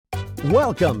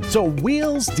Welcome to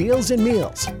Wheels, Deals, and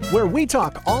Meals, where we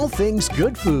talk all things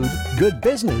good food, good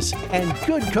business, and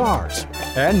good cars.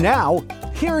 And now,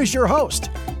 here is your host,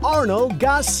 Arnold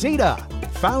Gacita,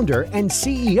 founder and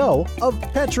CEO of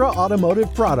Petra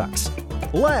Automotive Products.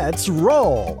 Let's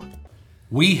roll.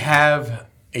 We have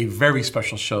a very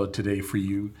special show today for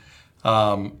you,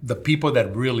 the people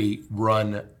that really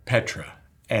run Petra.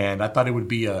 And I thought it would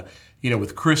be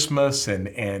with Christmas and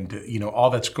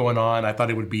all that's going on, I thought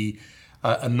it would be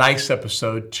a nice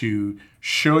episode to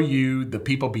show you the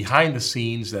people behind the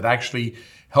scenes that actually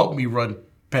helped me run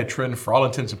Petra, and for all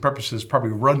intents and purposes, probably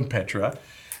run Petra.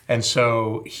 And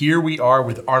so here we are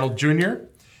with Arnold Jr.,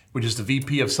 which is the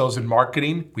VP of Sales and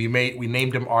Marketing. We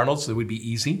named him Arnold so it would be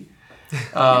easy.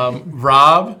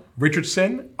 Rob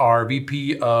Richardson, our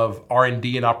VP of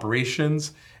R&D and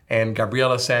Operations, and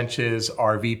Gabriela Sanchez,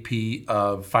 our VP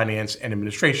of Finance and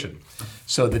Administration.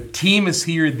 So the team is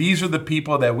here. These are the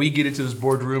people that we get into this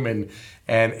boardroom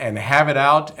and have it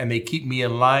out, and they keep me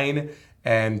in line,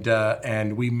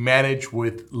 and we manage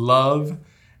with love,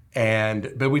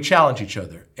 but we challenge each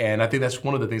other. And I think that's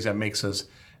one of the things that makes us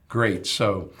great.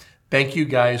 So thank you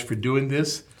guys for doing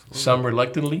this, some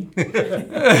reluctantly.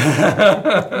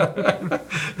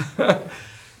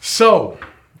 So,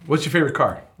 what's your favorite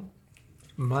car?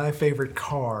 My favorite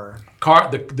car.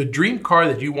 The dream car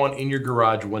that you want in your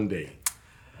garage one day.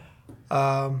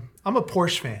 I'm a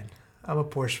Porsche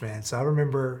fan. So I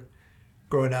remember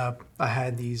growing up, I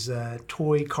had these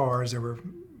toy cars that were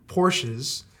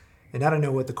Porsches, and I don't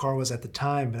know what the car was at the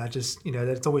time, but I just,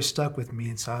 that's always stuck with me.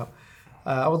 And so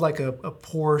I would like a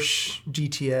Porsche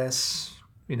GTS,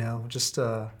 just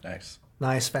a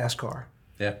nice, fast car.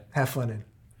 Yeah. Have fun in.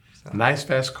 So. Nice,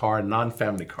 fast car,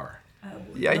 non-family car.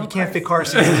 Yeah, you can't fit car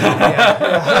seats. Yeah.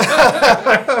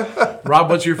 Rob,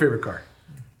 what's your favorite car?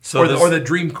 Or the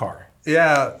dream car?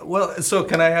 Yeah, well, so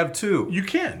can I have two? You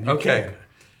can. Okay.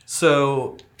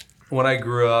 So when I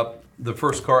grew up, the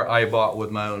first car I bought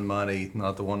with my own money,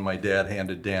 not the one my dad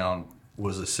handed down,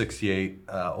 was a 68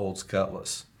 Olds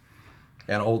Cutlass.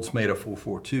 And Olds made a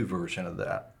 442 version of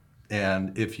that.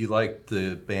 And if you like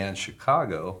the band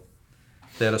Chicago,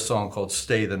 they had a song called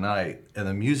Stay the Night, and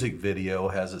the music video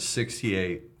has a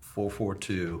 68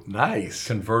 442 nice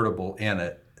convertible in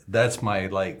it. That's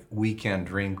my weekend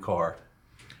dream car.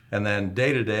 And then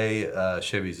day-to-day,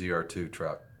 Chevy ZR2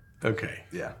 truck. Okay.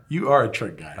 Yeah. You are a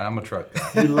truck guy. I'm a truck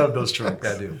guy. You love those trucks.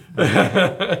 I do. I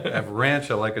have a ranch,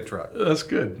 I like a truck. That's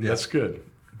good. Yeah. That's good.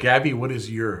 Gaby, what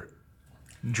is your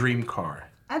dream car?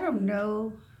 I don't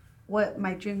know what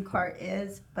my dream car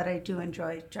is, but I do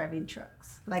enjoy driving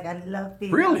trucks. I love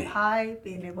being up high,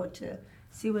 being able to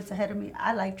see what's ahead of me.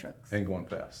 I like trucks. And going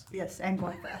fast. Yes, and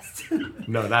going fast.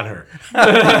 No, not her.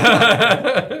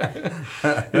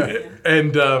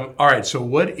 And all right, so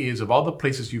of all the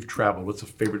places you've traveled, what's the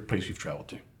favorite place you've traveled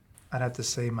to? I'd have to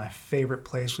say my favorite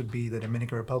place would be the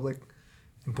Dominican Republic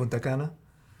in Punta Cana.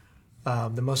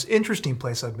 The most interesting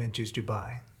place I've been to is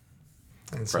Dubai.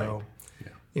 And so,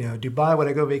 Dubai, when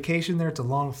I go vacation there, it's a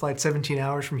long flight, 17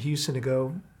 hours from Houston to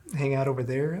go hang out over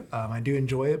there. I do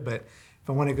enjoy it, but if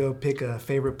I want to go pick a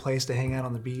favorite place to hang out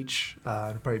on the beach,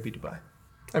 it'd probably be Dubai.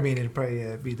 It'd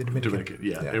probably be the Dominican.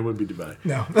 Yeah, it would be Dubai.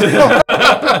 No.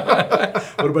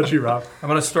 What about you, Rob? I'm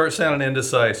going to start sounding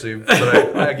indecisive,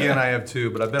 but I have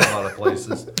two, but I've been a lot of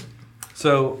places.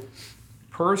 So,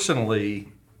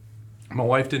 personally, my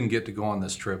wife didn't get to go on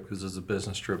this trip because it's a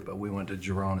business trip, but we went to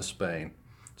Girona, Spain.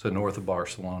 So north of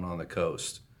Barcelona on the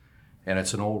coast. And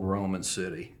it's an old Roman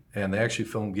city. And they actually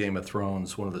filmed Game of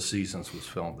Thrones. One of the seasons was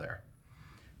filmed there.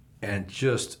 And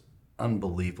just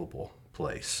unbelievable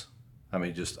place.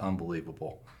 Just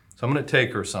unbelievable. So I'm going to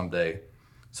take her someday.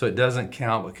 So it doesn't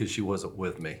count because she wasn't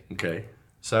with me. Okay.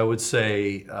 So I would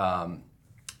say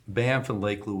Banff and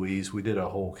Lake Louise, we did a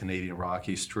whole Canadian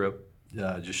Rockies trip.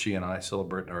 Just she and I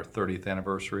celebrating our 30th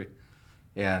anniversary.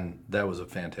 And that was a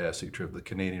fantastic trip. The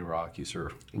Canadian Rockies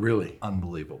are really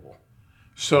unbelievable.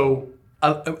 So,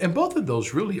 and both of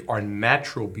those really are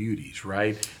natural beauties,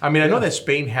 right? I know that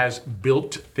Spain has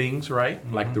built things, right?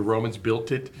 Mm-hmm. Like the Romans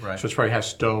built it. Right. So it probably has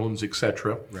stones,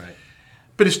 etc. Right.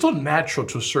 But it's still natural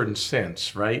to a certain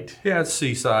sense, right? Yeah, it's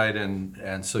seaside,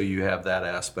 and so you have that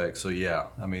aspect. So yeah,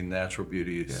 natural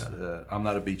beauty is, I'm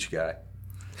not a beach guy.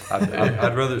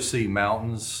 I'd rather see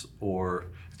mountains or...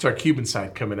 It's our Cuban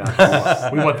side coming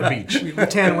out. We want the beach. We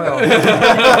tan well.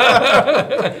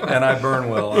 And I burn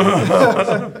well. A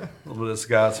little bit of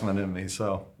Scotsman in me,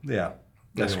 so yeah.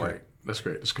 That's great. That's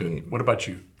good. What about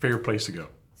you? Favorite place to go?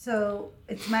 So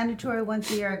it's mandatory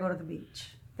once a year I go to the beach.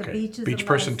 The beach is beach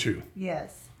person too.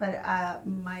 Yes. But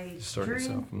my Starting to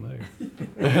sound dream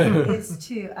familiar. is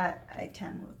to, I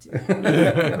tan well too.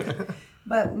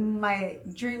 But my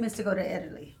dream is to go to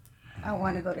Italy. I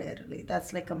want to go to Italy.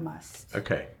 That's like a must.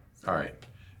 Okay. All right.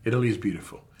 Italy is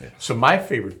beautiful. Yeah. So my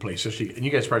favorite place, and you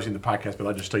guys probably seen the podcast, but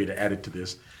I'll just tell you to add it to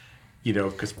this,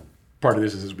 because part of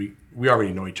this is we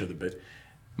already know each other, but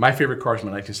my favorite car is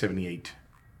my 1978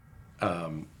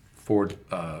 Ford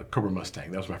Cobra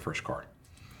Mustang. That was my first car.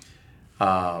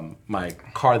 My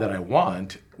car that I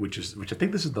want, which I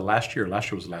think this is the last year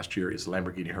was the last year, is the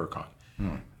Lamborghini Huracan.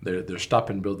 They're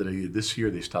stopping building it either this year,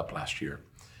 they stopped last year.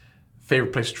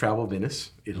 Favorite place to travel,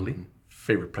 Venice, Italy.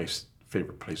 Favorite place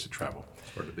to travel.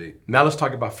 It's hard to beat. Now let's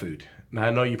talk about food. Now I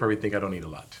know you probably think I don't eat a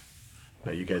lot.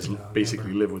 Now you guys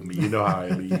basically live with me. You know how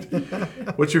I eat.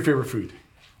 What's your favorite food?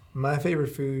 My favorite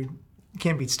food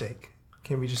can't beat steak.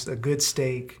 Can't be just a good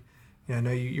steak. I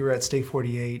know you were at Steak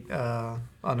 48 on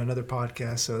another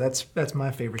podcast, so that's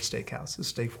my favorite steakhouse, is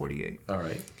Steak 48. All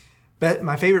right. But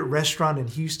my favorite restaurant in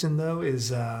Houston, though,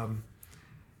 is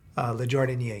Le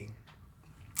Jardinier.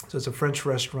 So it's a French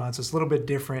restaurant, so it's a little bit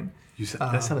different.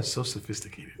 That sounded so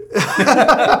sophisticated.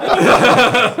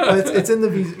 It's in the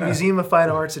Museum of Fine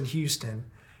Arts in Houston.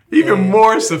 Even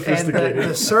more sophisticated.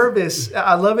 And the service,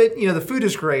 I love it. The food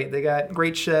is great. They got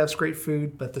great chefs, great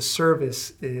food, but the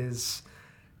service is,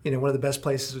 one of the best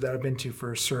places that I've been to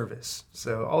for service.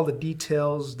 So all the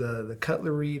details, the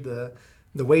cutlery, the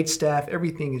wait staff,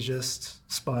 everything is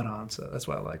just spot on. So that's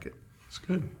why I like it. It's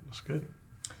good. It's good.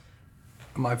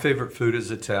 My favorite food is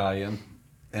Italian,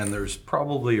 and there's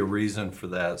probably a reason for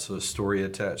that, so a story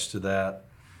attached to that.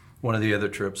 One of the other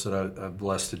trips that I'm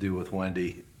blessed to do with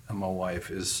Wendy and my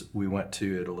wife is we went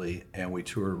to Italy, and we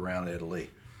toured around Italy.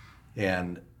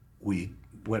 And we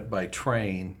went by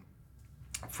train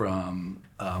from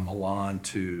Milan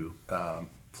to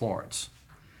Florence.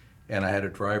 And I had a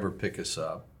driver pick us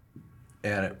up.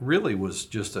 And it really was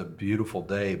just a beautiful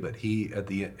day, but he, at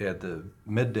the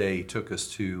midday, took us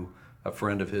to a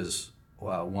friend of his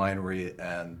winery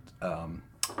and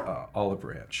olive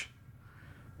ranch.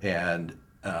 And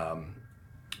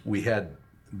we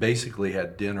basically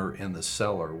had dinner in the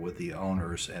cellar with the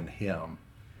owners and him,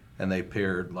 and they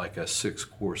paired like a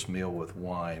 6-course meal with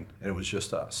wine, and it was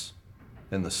just us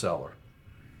in the cellar.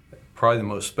 Probably the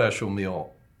most special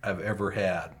meal I've ever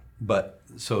had. But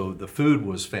so the food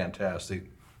was fantastic,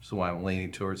 so why I'm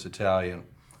leaning towards Italian.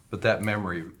 But that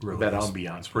memory really that was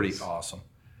ambiance pretty awesome.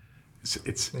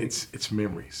 It's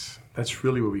memories. That's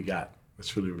really what we got.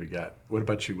 What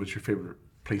about you? What's your favorite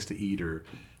place to eat or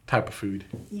type of food?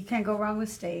 You can't go wrong with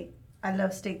steak. I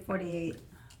love Steak 48,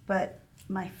 but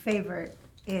my favorite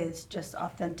is just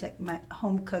authentic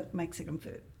home-cooked Mexican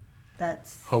food.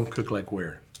 That's home cooked like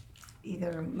where?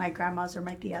 Either my grandma's or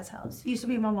my tia's house. It used to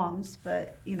be my mom's,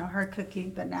 but her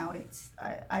cooking. But now it's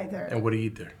either. And what do you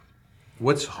eat there?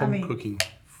 What's home cooking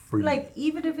for you? Like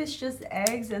even if it's just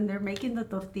eggs and they're making the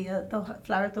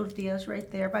flour tortillas right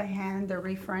there by hand. They're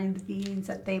refrying the beans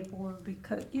that they boil,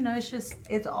 because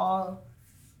it's all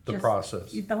the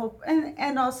process. The whole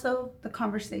and also the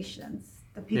conversations,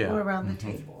 the people around the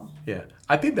table. Yeah,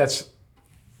 I think that's.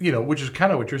 Which is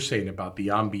kind of what you're saying about the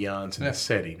ambiance and the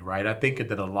setting, right? I think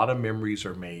that a lot of memories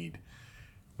are made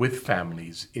with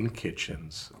families in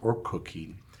kitchens or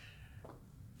cooking,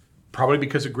 probably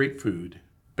because of great food,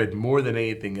 but more than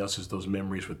anything else is those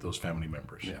memories with those family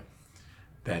members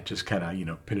that just kind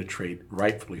of, penetrate,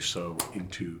 rightfully so,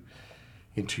 into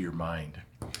your mind.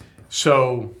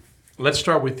 So let's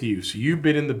start with you. So you've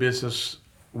been in the business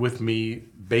with me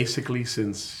basically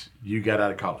since you got out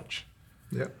of college.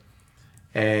 Yep.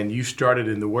 And you started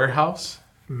in the warehouse,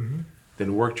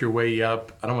 then worked your way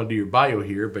up. I don't want to do your bio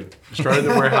here, but started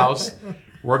in the warehouse,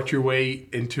 worked your way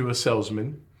into a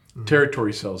salesman,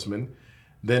 territory salesman,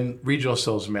 then regional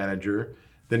sales manager,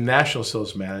 then national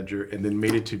sales manager, and then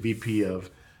made it to VP of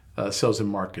sales and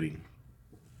marketing.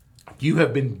 You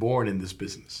have been born in this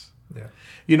business. Yeah.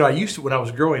 When I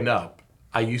was growing up,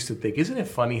 I used to think, isn't it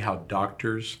funny how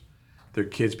doctors, their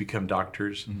kids become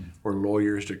doctors, or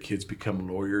lawyers, their kids become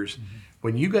lawyers.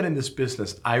 When you got in this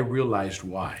business, I realized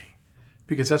why.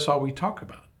 Because that's all we talk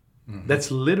about.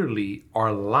 That's literally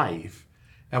our life.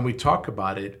 And we talk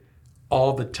about it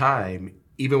all the time,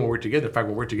 even when we're together. In fact,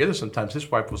 when we're together, sometimes his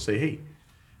wife will say, hey,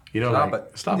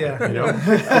 stop it.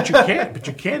 But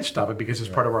you can't stop it because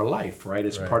it's part of our life, right?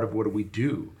 It's part of what we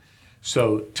do.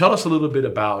 So tell us a little bit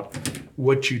about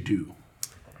what you do.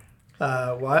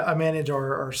 Well, I manage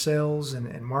our sales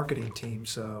and marketing team.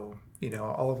 So,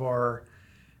 all of our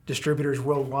distributors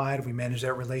worldwide, we manage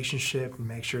that relationship and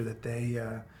make sure that they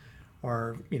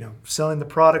are, selling the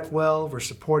product well. We're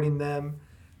supporting them.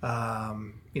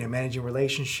 managing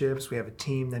relationships. We have a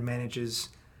team that manages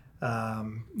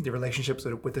the relationships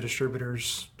with the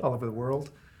distributors all over the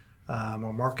world.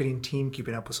 Our marketing team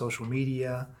keeping up with social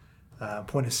media,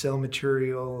 point of sale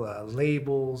material,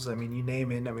 labels. I mean, you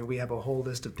name it. I mean, we have a whole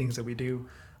list of things that we do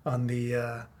on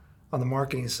the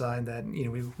marketing side that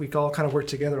we all kind of work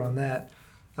together on that.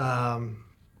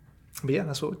 But yeah,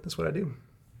 that's what I do.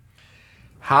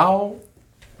 How,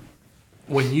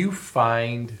 when you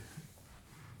find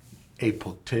a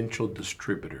potential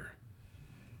distributor,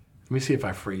 let me see if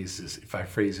I phrase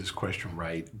this question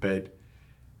right, but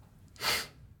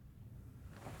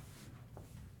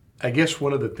I guess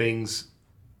one of the things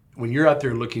when you're out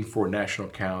there looking for national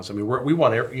accounts, I mean, we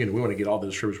want to get all the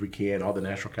distributors we can, all the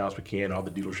national accounts we can, all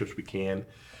the dealerships we can.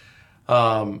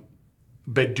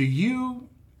 But do you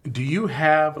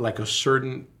have like a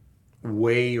certain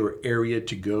way or area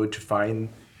to go to find,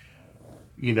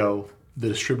 the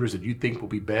distributors that you think will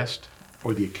be best,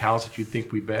 or the accounts that you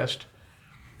think will be best?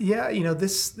 Yeah,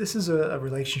 this is a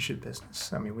relationship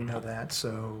business. I mean, we know that.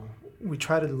 So we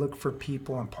try to look for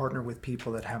people and partner with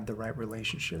people that have the right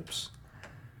relationships.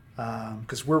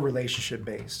 Because we're relationship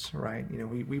based, right?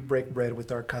 We break bread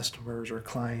with our customers, our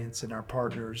clients, and our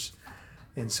partners.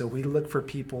 And so we look for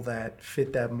people that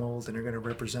fit that mold and are going to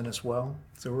represent us well.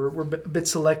 So we're a bit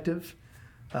selective.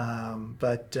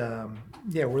 But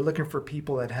we're looking for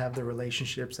people that have the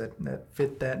relationships that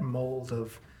fit that mold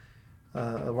of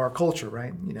our culture,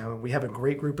 right? We have a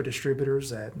great group of distributors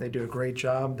that they do a great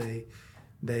job. They've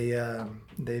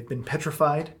been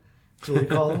petrified, that's what we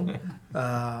call them.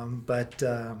 But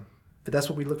that's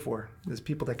what we look for, is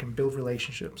people that can build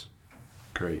relationships.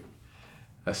 Great.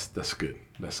 That's good.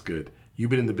 That's good.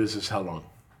 You've been in the business how long?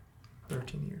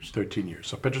 13 years. 13 years.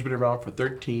 So Petra's been around for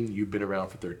 13. You've been around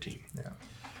for 13. Yeah.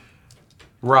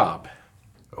 Rob,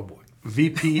 oh boy,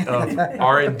 VP of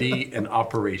R&D and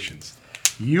Operations.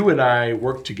 You and I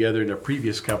worked together in a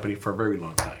previous company for a very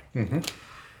long time. Mm-hmm.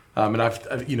 I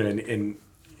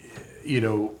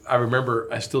remember,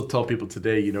 I still tell people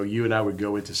today, you and I would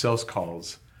go into sales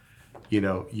calls.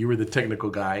 You were the technical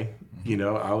guy.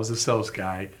 I was the sales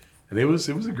guy. And it was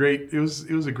a great duo.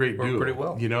 Worked pretty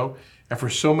well. And for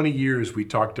so many years we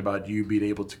talked about you being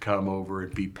able to come over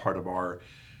and be part of our,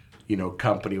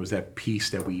 company. It was that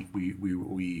piece that we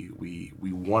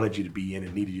wanted you to be in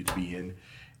and needed you to be in.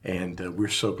 And we're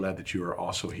so glad that you are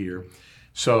also here.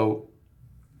 So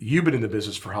you've been in the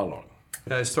business for how long?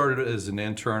 I started as an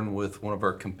intern with one of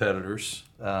our competitors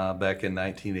back in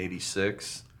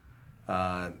 1986.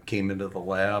 Came into the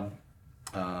lab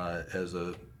as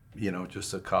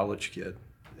just a college kid,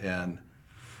 and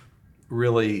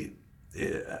really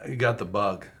I got the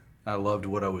bug. I loved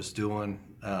what I was doing.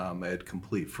 I had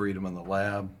complete freedom in the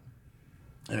lab,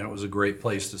 and it was a great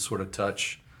place to sort of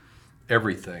touch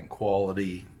everything: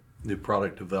 quality, new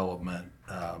product development,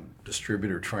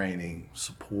 distributor training,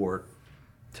 support,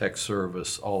 tech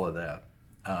service, all of that.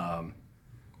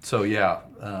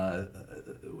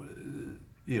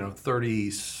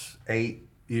 38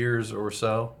 years or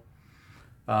so.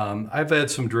 I've had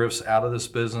some drifts out of this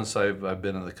business. I've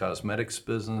been in the cosmetics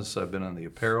business. I've been in the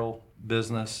apparel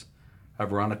business.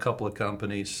 I've run a couple of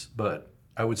companies, but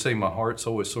I would say my heart's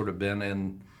always sort of been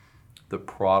in the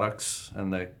products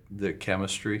and the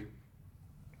chemistry.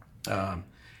 And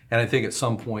I think at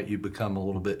some point you become a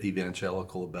little bit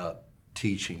evangelical about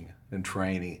teaching and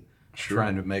training,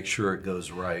 trying to make sure it goes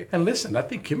right. And listen, I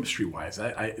think chemistry-wise,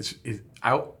 I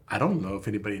don't know if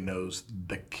anybody knows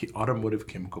the automotive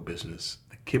chemical business,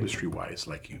 the chemistry-wise,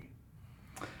 like you.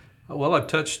 Well, I've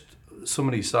touched so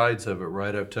many sides of it,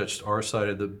 right? I've touched our side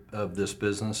of this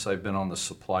business. I've been on the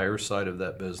supplier side of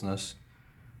that business.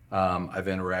 I've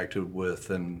interacted with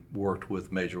and worked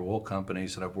with major oil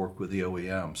companies, and I've worked with the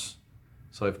OEMs.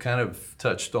 So I've kind of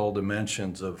touched all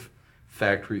dimensions of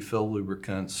factory fill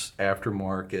lubricants,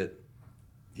 aftermarket,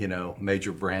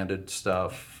 major branded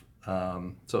stuff.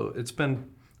 So it's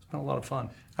been a lot of fun.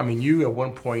 I mean, you at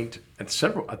one point, a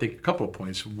couple of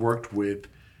points, worked with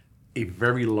a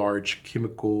very large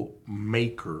chemical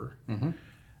maker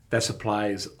that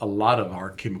supplies a lot of our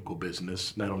chemical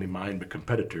business, not only mine, but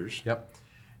competitors. Yep.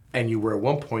 And you were at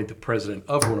one point the president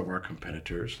of one of our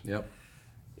competitors. Yep.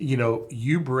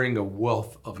 You bring a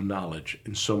wealth of knowledge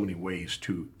in so many ways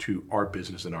to our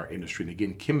business and our industry. And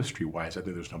again, chemistry-wise, I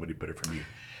think there's nobody better from you.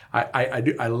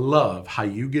 I love how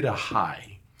you get a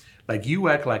high. Like you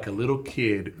act like a little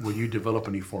kid when you develop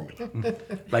a new formula.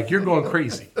 Like you're going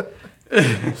crazy.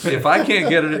 If I can't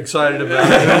get it excited about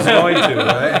it, who's going to,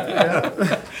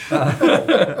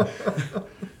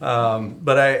 right?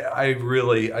 But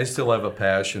I still have a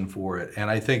passion for it. And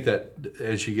I think that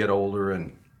as you get older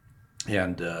and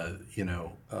and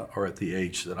are at the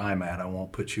age that I'm at. I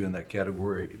won't put you in that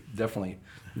category. Definitely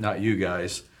not you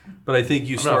guys. But I think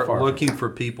you start looking for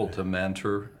people to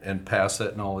mentor and pass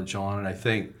that knowledge on. And I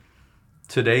think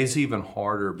today's even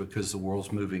harder because the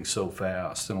world's moving so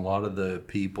fast. And a lot of the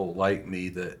people like me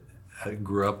that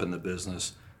grew up in the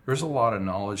business, there's a lot of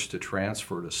knowledge to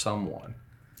transfer to someone.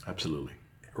 Absolutely.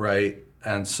 Right?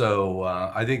 And so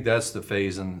I think that's the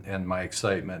phase, and my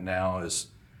excitement now is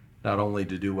not only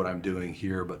to do what I'm doing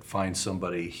here, but find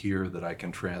somebody here that I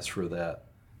can transfer that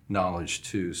knowledge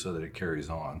to so that it carries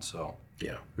on. So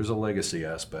yeah, there's a legacy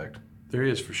aspect. There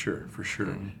is, for sure.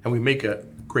 And we make a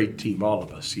great team, all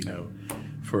of us,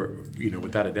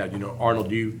 without a doubt.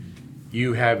 Arnold,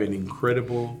 you have an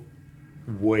incredible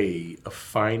way of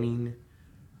finding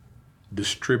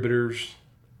distributors,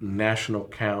 national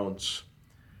accounts.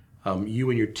 You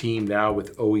and your team now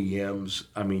with OEMs,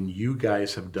 I mean, you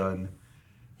guys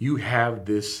you have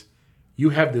this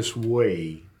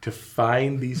way to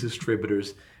find these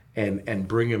distributors and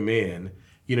bring them in.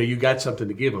 You got something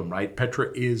to give them, right?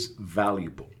 Petra is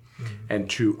valuable. Mm-hmm. And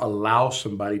to allow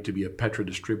somebody to be a Petra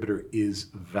distributor is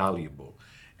valuable.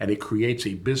 And it creates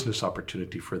a business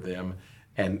opportunity for them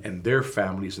and their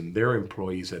families and their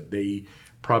employees that they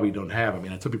probably don't have. I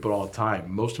mean, I tell people all the time,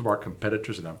 most of our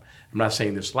competitors, and I'm not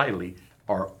saying this lightly,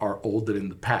 are older in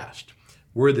the past.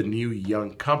 We're the new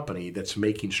young company that's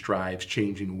making strides,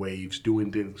 changing waves,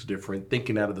 doing things different,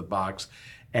 thinking out of the box.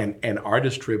 And our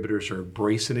distributors are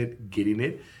embracing it, getting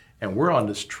it. And we're on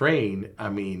this train, I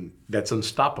mean, that's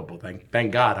unstoppable.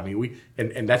 Thank God. I mean,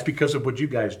 and that's because of what you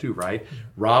guys do, right? Yeah.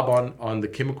 Rob on the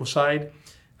chemical side,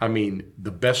 I mean,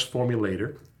 the best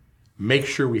formulator, make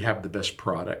sure we have the best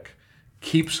product,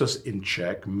 keeps us in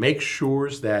check, makes sure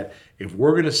that if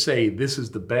we're going to say this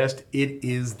is the best, it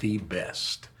is the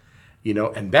best,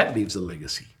 and that leaves a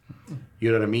legacy.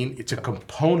 You know what I mean? It's a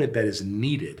component that is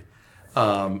needed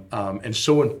and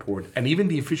so important. And even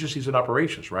the efficiencies in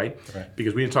operations, right?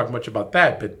 Because we didn't talk much about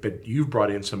that, but you've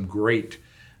brought in some great,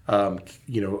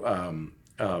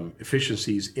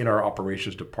 efficiencies in our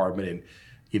operations department and,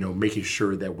 making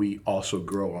sure that we also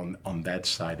grow on that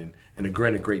side and a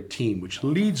great team, which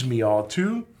leads me all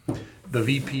to the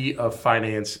VP of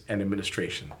Finance and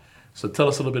Administration. So tell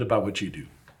us a little bit about what you do.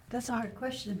 That's a hard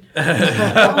question.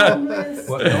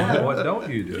 What don't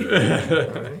you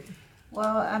do?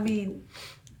 Well, I mean,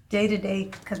 day to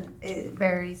day, it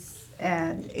varies,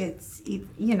 and it's,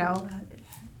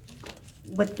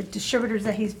 with the distributors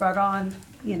that he's brought on,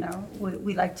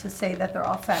 we like to say that they're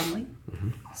all family. Mm-hmm.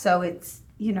 So it's,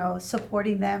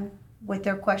 supporting them with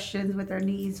their questions, with their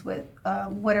needs, with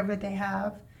whatever they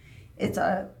have. It's,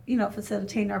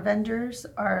 facilitating our vendors,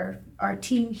 our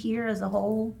team here as a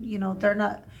whole.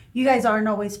 You guys aren't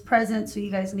always present, so you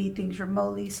guys need things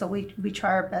remotely. So we try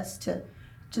our best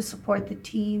to support the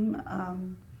team.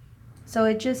 So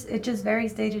it just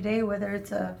varies day to day, whether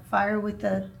it's a fire with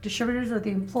the distributors or the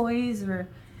employees, or,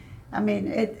 I mean,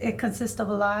 it consists of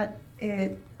a lot.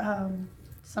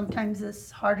 Sometimes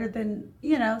it's harder than,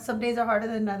 some days are harder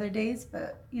than other days,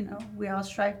 but, we all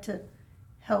strive to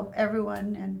help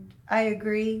everyone. And I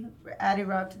agree, adding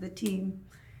Rob to the team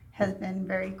has been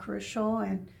very crucial.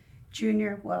 And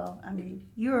Junior, well, I mean,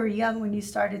 you were young when you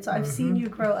started, so I've seen you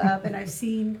grow up, and I've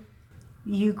seen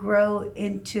you grow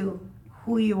into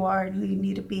who you are and who you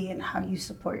need to be and how you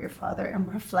support your father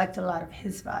and reflect a lot of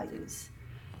his values.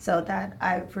 So that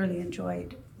I've really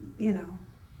enjoyed,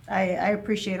 I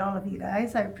appreciate all of you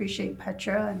guys. I appreciate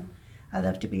Petra, and I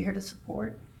love to be here to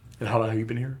support. And how long have you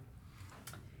been here?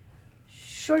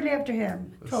 Shortly after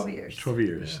him, 12 years. 12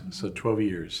 years. Yeah. So 12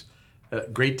 years.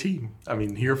 Great team. I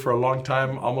mean, here for a long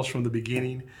time, almost from the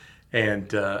beginning, and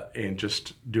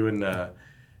just doing an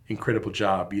incredible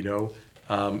job,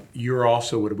 You're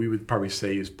also what we would probably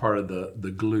say is part of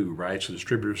the glue, right? So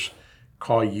distributors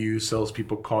call you,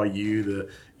 salespeople call you,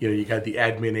 you got the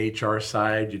admin HR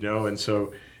side, and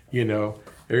so,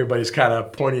 everybody's kind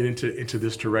of pointed into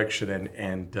this direction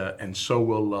and so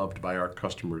well loved by our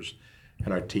customers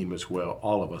and our team as well,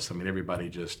 all of us. I mean,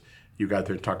 everybody you got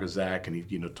there and talk to Zach, and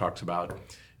he, talks about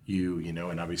you,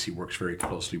 and obviously works very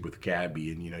closely with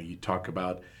Gaby, and, you talk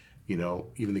about,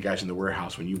 even the guys in the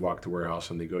warehouse, when you walk the warehouse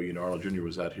and they go, Arnold Jr.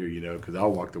 was out here, because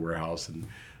I'll walk the warehouse and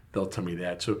they'll tell me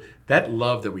that. So that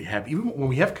love that we have, even when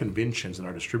we have conventions and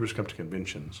our distributors come to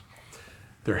conventions,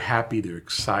 they're happy, they're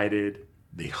excited,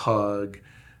 they hug,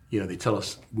 they tell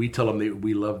us, we tell them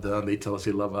we love them, they tell us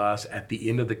they love us. At the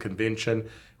end of the convention,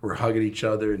 we're hugging each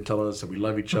other and telling us that we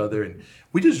love each other. And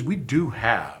we do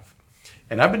have,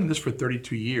 and I've been in this for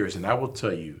 32 years, and I will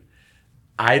tell you,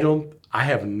 I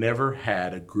have never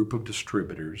had a group of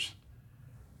distributors,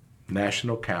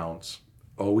 national accounts,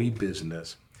 OE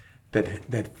business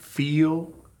that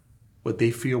feel what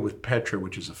they feel with Petra,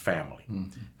 which is a family.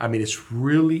 I mean, it's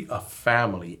really a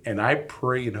family, and I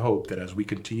pray and hope that as we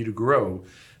continue to grow,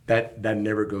 that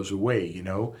never goes away. You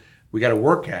know, we got to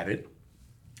work at it,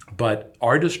 but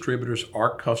our distributors,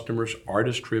 our customers, our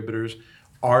distributors,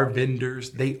 our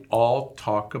vendors, they all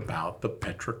talk about the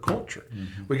Petra culture.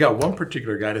 We got one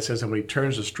particular guy that says that when he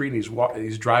turns the street and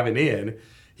he's driving in,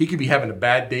 he could be having a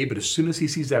bad day, but as soon as he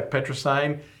sees that Petra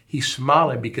sign, he's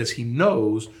smiling because he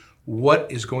knows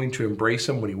what is going to embrace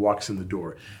him when he walks in the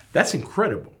door. That's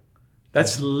incredible.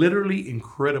 That's literally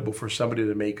incredible for somebody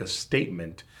to make a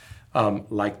statement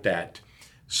like that.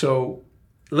 So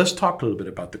let's talk a little bit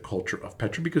about the culture of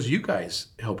Petra, because you guys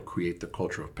help create the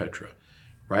culture of Petra,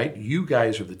 right? You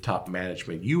guys are the top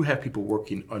management. You have people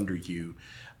working under you,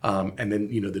 and then,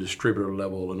 you know, the distributor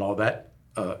level and all that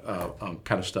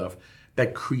kind of stuff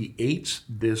that creates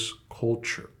this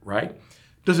culture, right?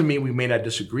 Doesn't mean we may not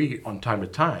disagree on time to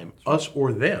time, us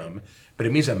or them, but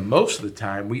it means that most of the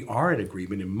time we are in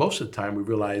agreement, and most of the time we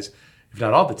realize, if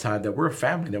not all the time, that we're a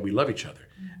family, that we love each other,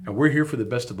 and we're here for the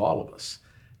best of all of us.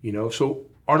 You know, so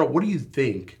Arnold, what do you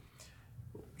think?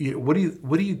 What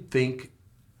do you think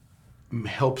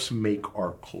helps make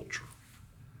our culture?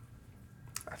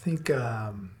 I think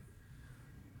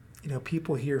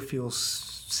people here feel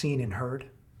seen and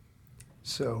heard.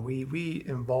 So we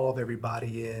involve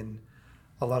everybody in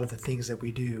a lot of the things that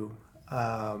we do.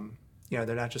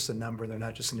 They're not just a number, they're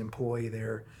not just an employee,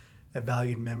 they're a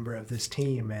valued member of this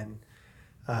team, and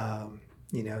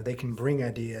they can bring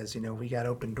ideas. We got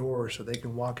open doors, so they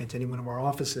can walk into any one of our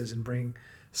offices and bring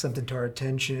something to our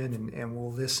attention, and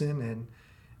we'll listen, and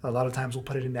a lot of times we'll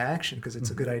put it into action because it's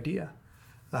a good idea.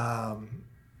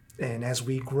 And as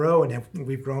we grow, and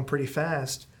we've grown pretty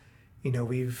fast,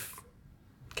 we've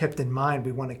kept in mind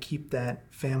we want to keep that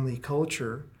family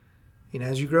culture.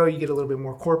 As you grow, you get a little bit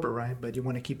more corporate, right? But you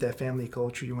want to keep that family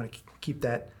culture. You want to keep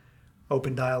that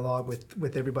open dialogue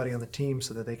with everybody on the team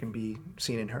so that they can be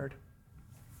seen and heard.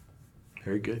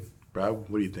 Very good. Rob,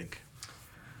 what do you think?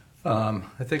 I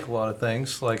think a lot of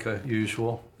things, like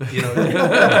usual.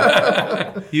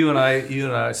 You and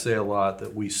I say a lot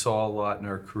that we saw a lot in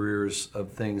our careers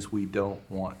of things we don't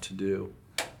want to do,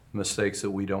 mistakes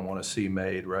that we don't want to see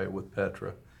made, right, with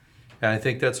Petra. And I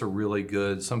think that's a really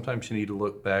good, sometimes you need to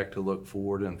look back to look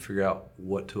forward and figure out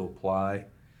what to apply.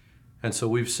 And so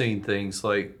we've seen things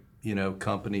like,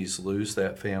 companies lose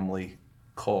that family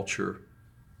culture,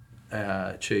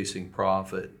 chasing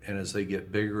profit. And as they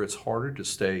get bigger, it's harder to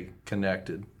stay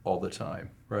connected all the time,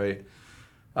 right?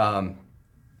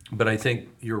 But I think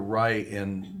you're right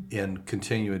in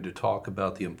continuing to talk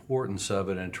about the importance of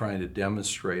it and trying to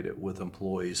demonstrate it with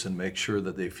employees and make sure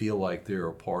that they feel like they're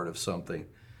a part of something.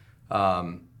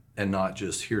 And not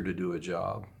just here to do a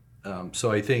job. So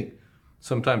I think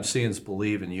sometimes seeing's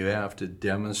believe, and you have to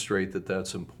demonstrate that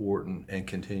that's important and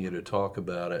continue to talk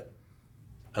about it.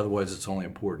 Otherwise, it's only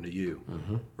important to you,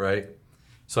 right?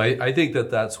 So I think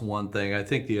that's one thing. I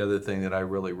think the other thing that I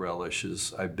really relish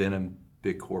is I've been in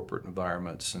big corporate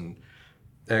environments and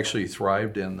actually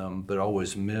thrived in them, but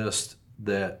always missed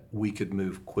that we could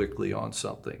move quickly on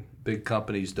something. Big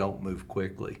companies don't move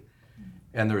quickly.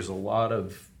 And there's a lot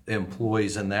of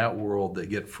employees in that world that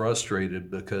get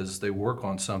frustrated because they work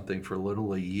on something for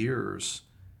literally years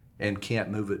and can't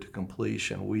move it to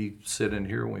completion. We sit in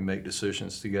here and we make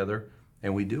decisions together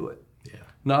and we do it. Yeah.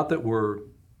 Not that we're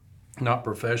not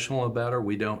professional about it, or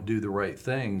we don't do the right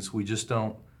things. We just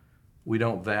don't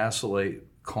vacillate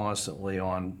constantly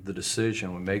on the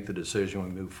decision. We make the decision, we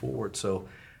move forward. So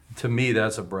to me,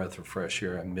 that's a breath of fresh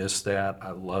air. I miss that.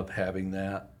 I love having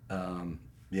that.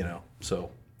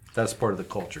 So that's part of the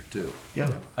culture too.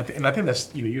 Yeah, I think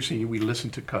that's, you're saying we listen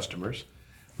to customers,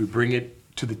 we bring it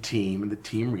to the team, and the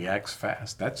team reacts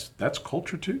fast. That's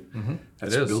culture too.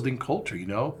 That's building culture,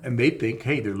 and they think,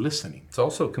 hey, they're listening. It's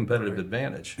also a competitive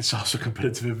advantage. It's also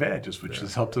competitive advantages, which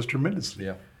has helped us tremendously.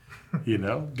 Yeah.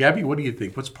 Gabby, what do you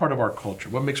think? What's part of our culture?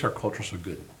 What makes our culture so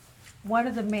good? One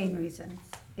of the main reasons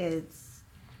is,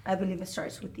 I believe it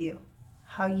starts with you.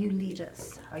 How you lead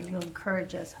us, how you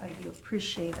encourage us, how you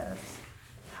appreciate us.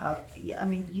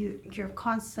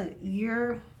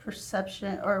 Your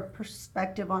perception or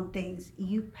perspective on things,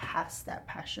 you pass that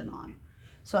passion on.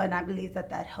 So, and I believe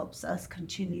that helps us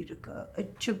continue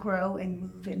to grow and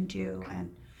move and do,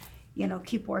 and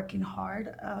keep working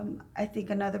hard. I think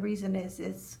another reason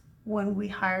is when we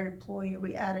hire an employee,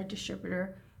 we add a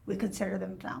distributor, we consider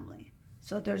them family.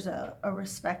 So there's a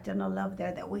respect and a love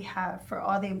there that we have for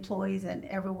all the employees and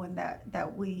everyone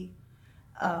that we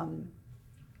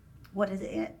what is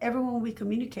it? Everyone we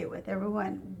communicate with,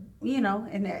 everyone, you know,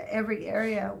 in every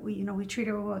area, we treat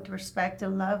everyone with respect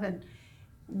and love, and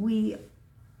we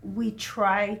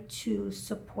try to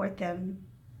support them.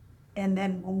 And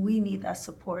then when we need that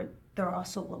support, they're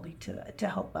also willing to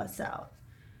help us out.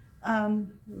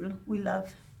 We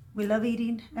love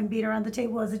eating and being around the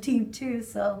table as a team too.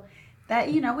 So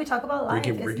that, we talk about life.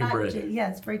 Breaking bread.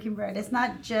 It's breaking bread. It's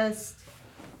not just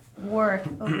work,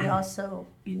 but we also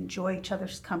enjoy each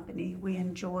other's company. We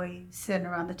enjoy sitting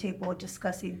around the table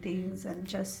discussing things, and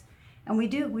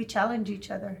we challenge each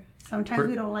other. Sometimes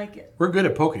we don't like it. We're good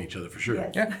at poking each other for sure.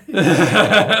 Yes.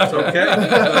 Yeah. It's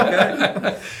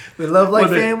okay. We love like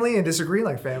family and disagree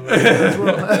like family as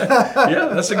well. Yeah,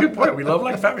 that's a good point. We love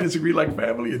like family, disagree like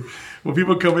family. And when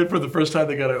people come in for the first time,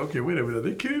 they got to, okay, wait a minute, are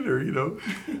they kidding? Or,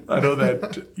 I know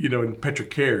that, in Petra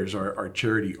Cares, our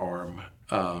charity arm,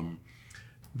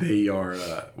 they are,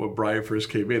 when Brian first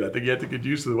came in, I think you had to get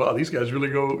used to, wow, these guys really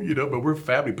go, but we're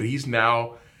family. But he's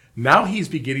now he's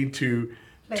beginning to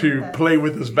play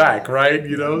with us back, right?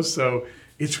 So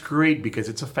it's great because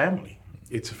it's a family.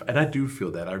 And I do feel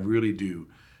that. I really do.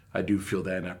 I do feel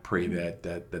that, and I pray that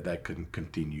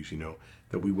continues.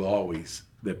 That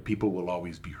people will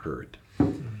always be heard,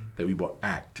 that we will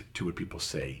act to what people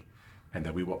say, and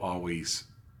that we will always,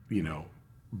 be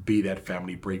that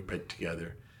family, break bread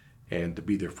together, and to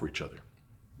be there for each other.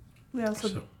 We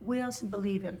also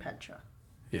believe in Petra.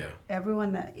 Yeah.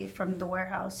 Everyone from the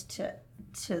warehouse to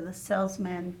the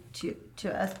salesman to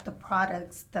us, the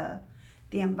products, the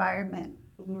environment,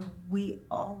 we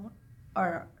all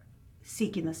are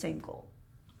seeking the same goal,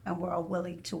 and we're all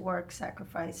willing to work,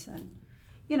 sacrifice, and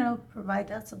provide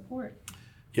that support.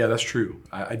 Yeah, that's true.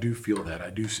 I do feel that. I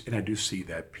do see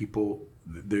that people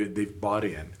they've bought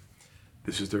in.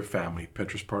 This is their family.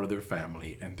 Petra's part of their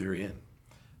family, and they're in,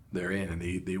 and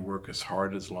they work as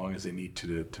hard as long as they need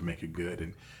to make it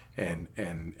good,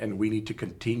 and we need to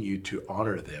continue to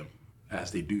honor them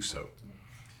as they do so.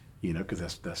 Because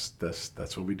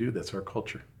that's what we do. That's our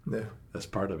culture. Yeah, that's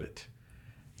part of it.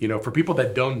 For people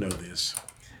that don't know this,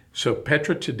 so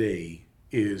Petra today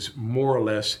is more or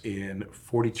less in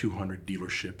 4,200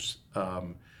 dealerships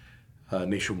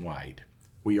nationwide.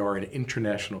 We are an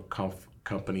international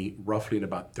company, roughly in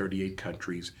about 38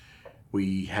 countries.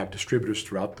 We have distributors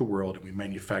throughout the world, and we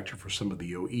manufacture for some of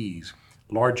the OEs,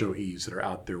 large OEs that are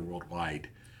out there worldwide,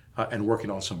 and working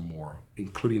on some more,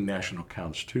 including national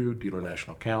accounts too, dealer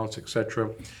national accounts, etc.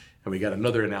 And we got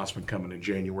another announcement coming in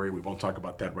January. We won't talk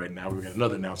about that right now. We got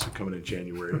another announcement coming in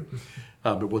January,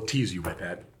 but we'll tease you with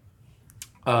that.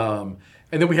 And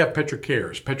then we have Petra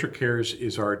Cares. Petra Cares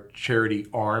is our charity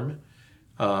arm.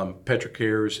 Petra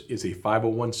Cares is a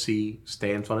 501c,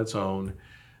 stands on its own,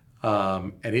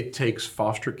 and it takes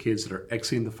foster kids that are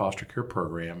exiting the foster care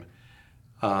program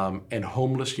and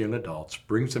homeless young adults,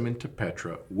 brings them into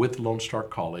Petra with Lone Star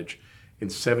College. In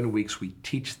 7 weeks, we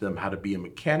teach them how to be a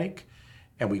mechanic,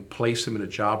 and we place them in a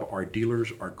job. Our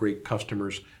dealers, our great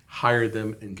customers, hire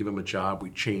them and give them a job. We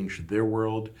change their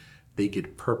world. They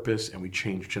get purpose, and we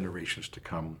change generations to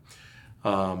come.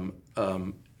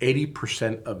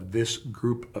 80% of this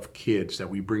group of kids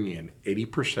that we bring in,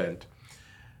 80%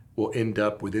 will end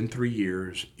up within 3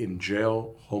 years in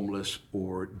jail, homeless,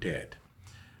 or dead.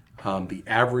 The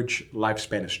average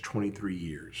lifespan is 23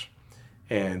 years.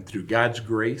 And through God's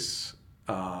grace,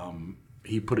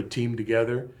 He put a team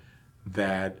together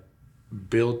that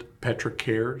built Petra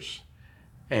Cares,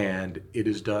 and it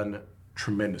is done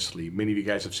tremendously. Many of you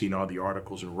guys have seen all the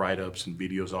articles and write-ups and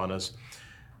videos on us.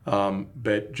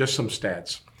 But just some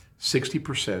stats.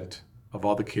 60% of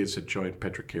all the kids that join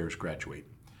Petra Cares graduate.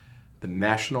 The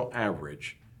national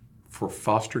average for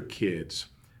foster kids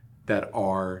that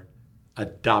are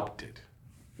adopted,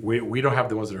 we don't have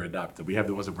the ones that are adopted, we have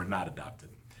the ones that were not adopted.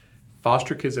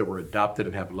 Foster kids that were adopted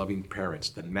and have loving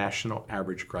parents, the national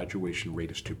average graduation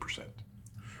rate is 2%.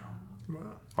 Wow.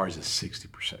 Ours is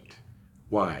 60%.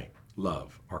 Why?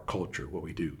 Love, our culture, what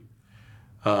we do.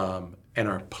 And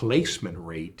our placement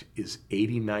rate is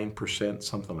 89%,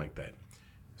 something like that.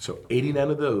 So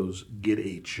 89 of those get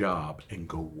a job and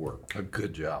go work. A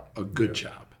good job. A good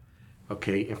job.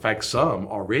 Okay. In fact, some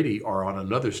already are on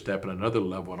another step and another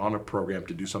level and on a program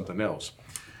to do something else.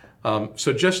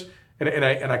 So just, and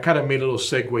I kind of made a little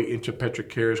segue into Petra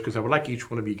Cares because I would like each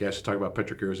one of you guys to talk about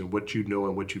Petra Cares and what you know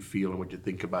and what you feel and what you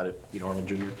think about it. Arnold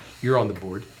Jr., you're on the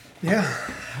board. Yeah.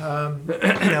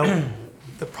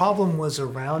 The problem was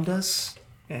around us,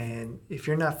 and if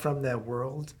you're not from that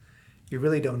world, you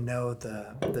really don't know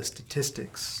the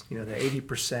statistics. The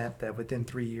 80% that within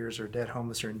 3 years are dead,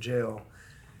 homeless, or in jail.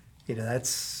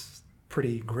 That's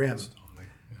pretty grim.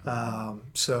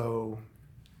 So,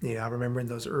 I remember in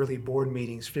those early board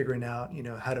meetings figuring out,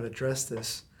 how to address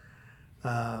this.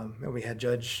 And we had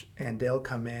Judge Andale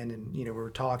come in, and, we were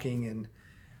talking, and,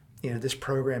 this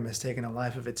program has taken a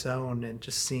life of its own, and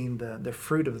just seeing the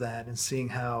fruit of that, and seeing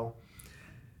how,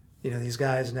 these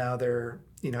guys now, they're,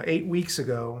 8 weeks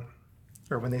ago,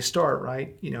 or when they start,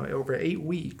 right, over 8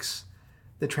 weeks,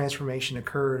 the transformation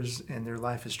occurs and their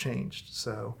life has changed.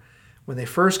 So when they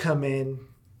first come in,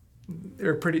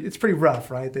 it's pretty rough,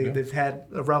 right? They've had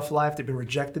a rough life. They've been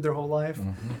rejected their whole life.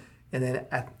 Mm-hmm. And then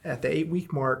at the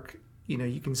 8-week mark,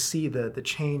 you can see the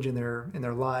change in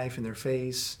their life, in their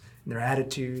face, in their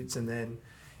attitudes. And then,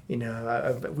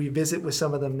 we visit with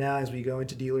some of them now as we go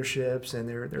into dealerships, and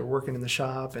they're working in the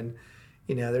shop, and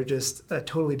they're just a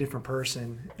totally different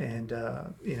person, and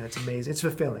it's amazing. It's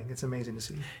fulfilling. It's amazing to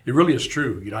see. It really is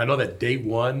true. I know that day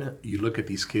one, you look at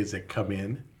these kids that come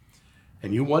in,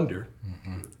 and you wonder,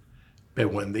 mm-hmm.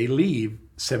 but when they leave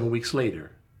 7 weeks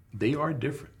later, they are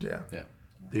different. Yeah.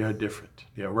 They are different.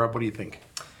 Yeah, Rob, what do you think?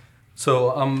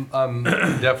 So I'm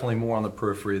definitely more on the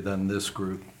periphery than this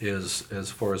group is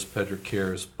as far as Petra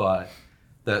cares, but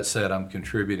that said, I'm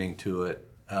contributing to it.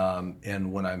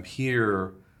 And when I'm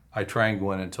here, I try and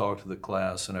go in and talk to the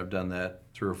class, and I've done that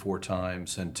 3 or 4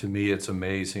 times. And to me, it's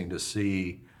amazing to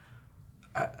see.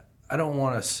 I don't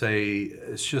want to say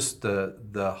it's just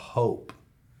the hope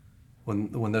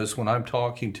when I'm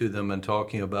talking to them and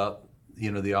talking about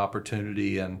the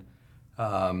opportunity and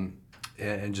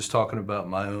just talking about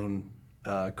my own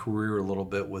career a little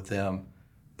bit with them.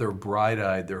 They're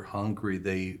bright-eyed, they're hungry,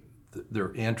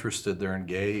 they're interested, they're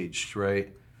engaged,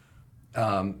 right?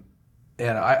 And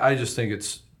I just think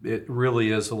it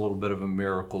really is a little bit of a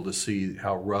miracle to see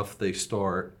how rough they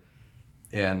start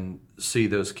and see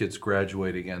those kids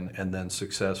graduating and then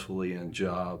successfully in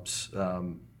jobs.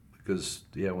 Because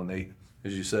when they,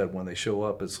 as you said, when they show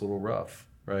up, it's a little rough,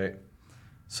 right?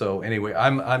 So anyway,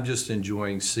 I'm just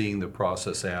enjoying seeing the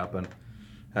process happen.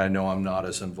 I know I'm not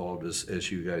as involved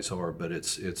as you guys are, but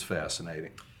it's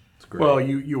fascinating. It's great. Well,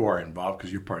 you are involved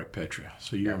because you're part of Petra,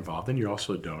 so you're involved, and you're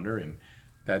also a donor, and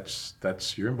that's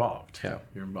you're involved. Yeah,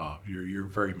 you're involved. You're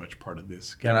very much part of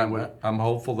this. And I'm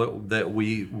hopeful that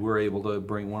we were able to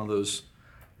bring one of those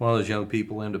young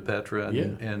people into Petra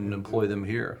and employ them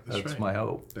here. That's right. My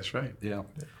hope. That's right. Yeah.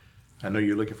 I know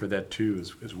you're looking for that too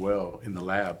as well in the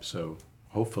lab. So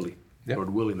hopefully, Lord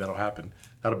willing, that'll happen.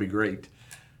 That'll be great.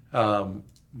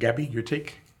 Gaby, your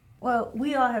take? Well,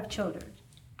 we all have children,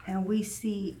 and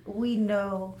we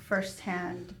know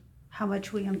firsthand how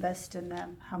much we invest in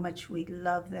them, how much we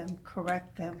love them,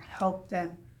 correct them, help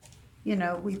them.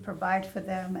 We provide for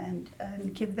them and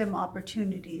give them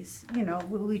opportunities.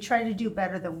 We try to do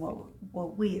better than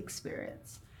what we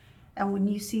experience. And when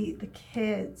you see the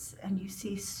kids and you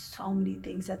see so many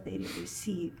things that they didn't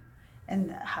receive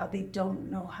and how they don't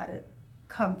know how to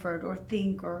comfort or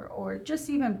think or just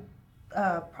even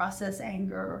process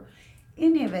anger or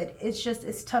any of it,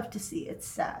 it's tough to see. It's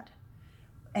sad.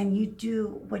 And you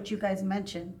do what you guys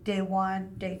mentioned, day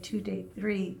 1, day 2, day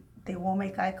 3, they won't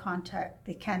make eye contact.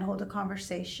 They can't hold a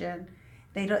conversation.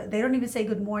 They don't even say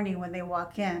good morning when they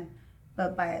walk in.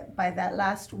 But by that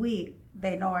last week,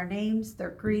 they know our names.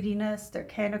 They're greeting us. They're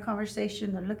carrying a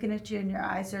conversation. They're looking at you in your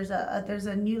eyes. There's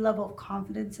a new level of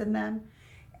confidence in them,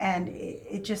 and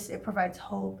it provides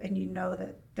hope. And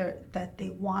that they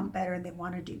want better and they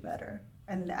want to do better.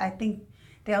 And I think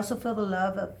they also feel the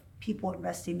love of people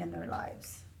investing in their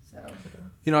lives. So.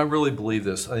 I really believe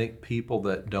this. I think people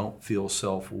that don't feel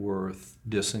self-worth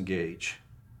disengage,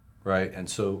 right? And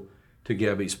so to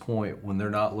Gaby's point, when they're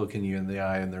not looking you in the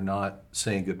eye and they're not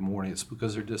saying good morning, it's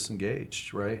because they're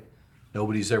disengaged, right?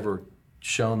 Nobody's ever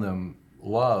shown them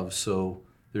love, so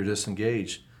they're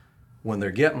disengaged. When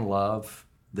they're getting love,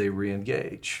 they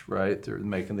re-engage, right? They're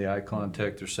making the eye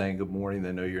contact, they're saying good morning,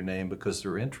 they know your name because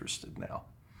they're interested now.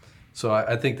 So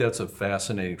I think that's a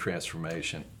fascinating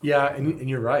transformation. Yeah, and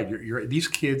you're right. These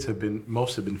kids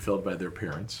most have been filled by their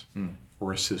parents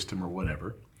or a system or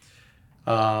whatever.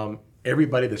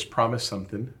 Everybody that's promised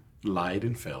something lied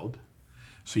and failed.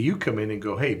 So you come in and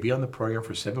go, hey, be on the program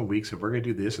for 7 weeks and we're going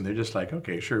to do this. And they're just like,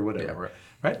 okay, sure, whatever.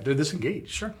 Yeah, right? They're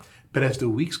disengaged. Sure. But as the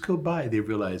weeks go by, they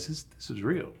realize this is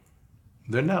real.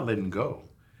 They're not letting go.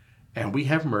 And we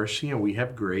have mercy and we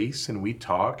have grace and we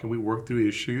talk and we work through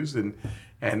issues and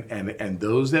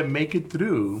those that make it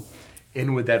through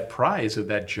in with that prize of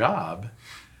that job,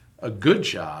 a good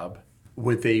job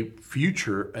with a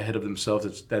future ahead of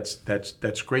themselves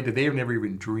that's great that they have never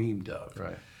even dreamed of.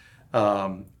 Right.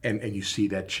 And you see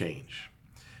that change.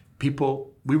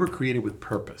 People, we were created with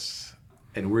purpose,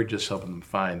 and we're just helping them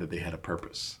find that they had a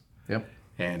purpose. Yep.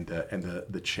 And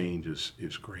the change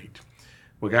is great.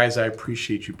 Well, guys, I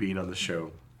appreciate you being on the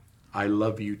show. I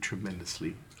love you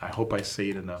tremendously. I hope I say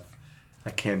it enough.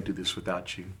 I can't do this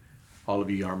without you. All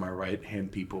of you are my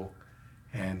right-hand people.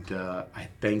 And I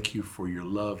thank you for your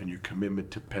love and your commitment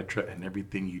to Petra and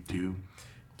everything you do.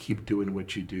 Keep doing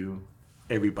what you do.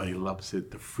 Everybody loves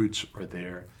it. The fruits are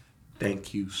there.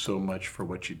 Thank you so much for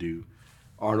what you do.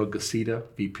 Arnold Gacita,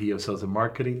 VP of Sales and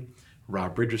Marketing.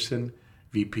 Rob Richardson,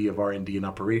 VP of R&D and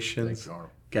Operations. Thanks,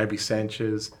 Arnold. Gaby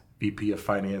Sanchez, VP of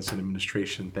Finance and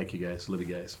Administration. Thank you, guys. Love you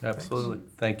guys. Absolutely.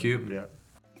 Thank you. Yeah.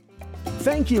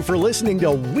 Thank you for listening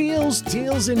to Wheels,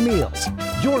 Deals, and Meals,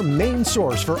 your main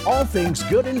source for all things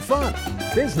good and fun,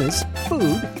 business,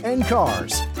 food, and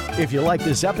cars. If you like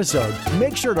this episode,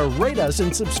 make sure to rate us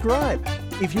and subscribe.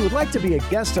 If you would like to be a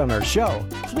guest on our show,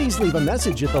 please leave a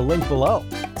message at the link below.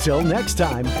 Till next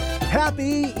time,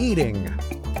 happy eating.